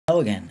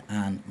again,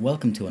 and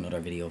welcome to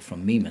another video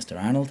from me,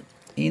 Mr. Arnold.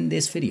 In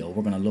this video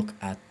we're going to look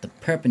at the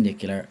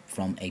perpendicular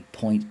from a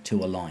point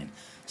to a line.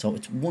 So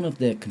it's one of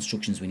the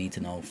constructions we need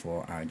to know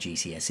for our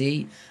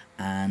GCSE,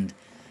 and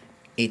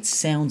it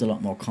sounds a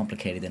lot more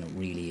complicated than it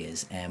really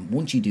is.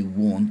 Once you do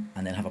one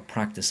and then have a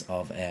practice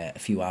of a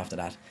few after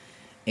that,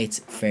 it's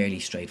fairly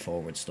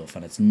straightforward stuff,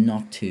 and it's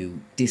not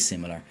too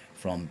dissimilar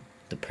from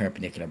the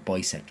perpendicular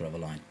bisector of a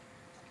line.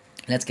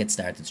 Let's get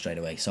started straight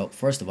away. So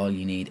first of all,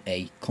 you need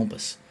a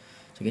compass.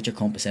 So get your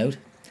compass out,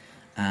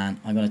 and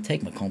I'm going to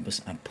take my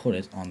compass and put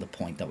it on the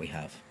point that we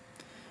have.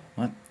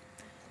 Right?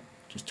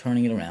 Just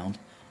turning it around.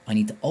 I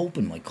need to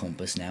open my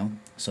compass now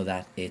so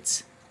that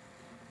it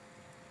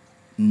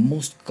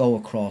must go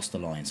across the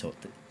line. So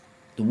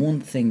the one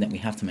thing that we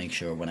have to make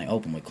sure when I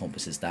open my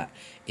compass is that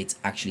it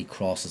actually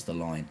crosses the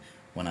line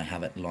when I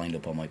have it lined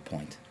up on my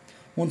point.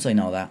 Once I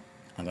know that,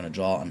 I'm going to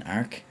draw an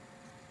arc.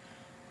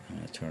 I'm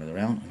going to turn it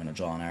around. I'm going to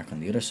draw an arc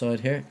on the other side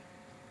here.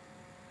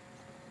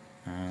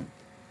 And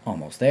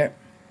almost there.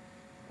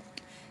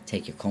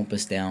 Take your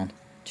compass down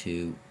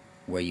to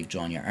where you've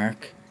drawn your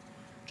arc.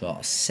 Draw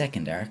a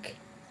second arc.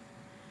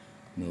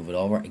 Move it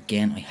over.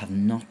 Again, I have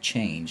not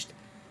changed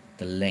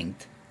the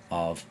length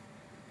of,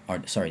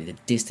 the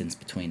distance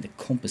between the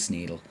compass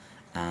needle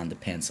and the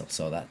pencil.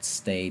 So that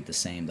stayed the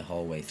same the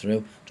whole way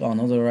through. Draw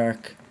another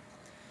arc.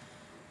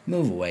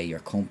 Move away your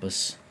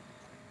compass.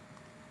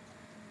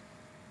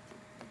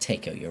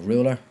 Take out your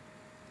ruler,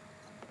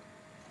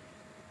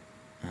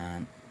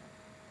 and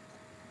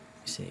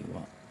see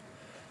what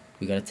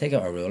we got to take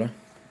out our ruler,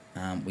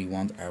 and we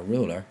want our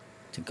ruler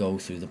to go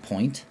through the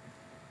point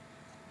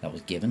that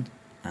was given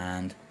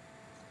and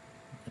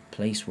the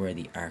place where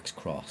the arcs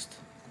crossed.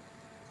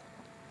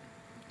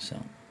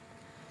 So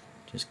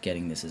just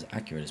getting this as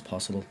accurate as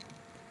possible.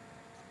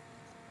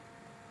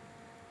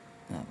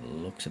 That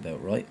looks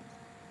about right.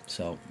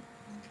 So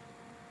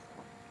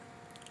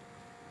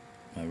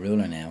my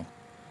ruler now,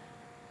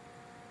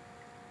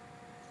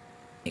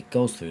 it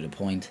goes through the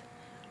point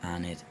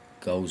and it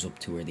goes up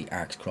to where the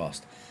arcs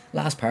crossed.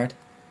 Last part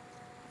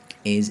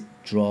is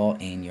draw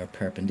in your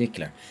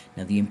perpendicular.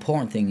 Now the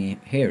important thing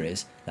here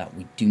is that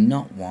we do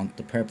not want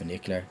the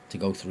perpendicular to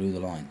go through the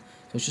line.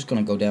 So it's just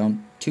going to go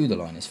down to the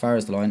line, as far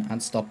as the line,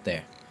 and stop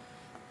there.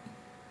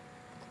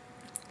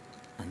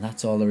 And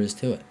that's all there is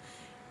to it.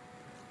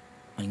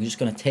 I'm just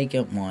going to take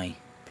out my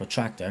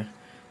protractor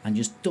and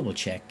just double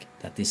check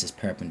that this is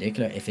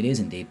perpendicular. If it is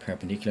indeed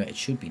perpendicular, it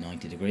should be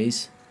 90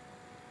 degrees.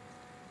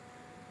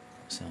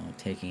 So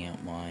taking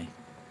out my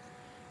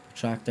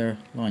protractor,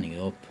 lining it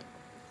up.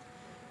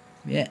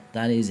 Yeah,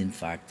 that is in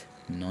fact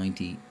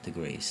 90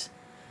 degrees.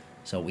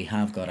 So we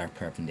have got our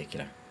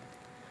perpendicular.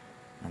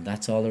 And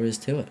that's all there is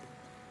to it.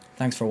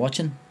 Thanks for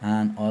watching,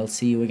 and I'll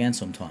see you again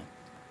sometime.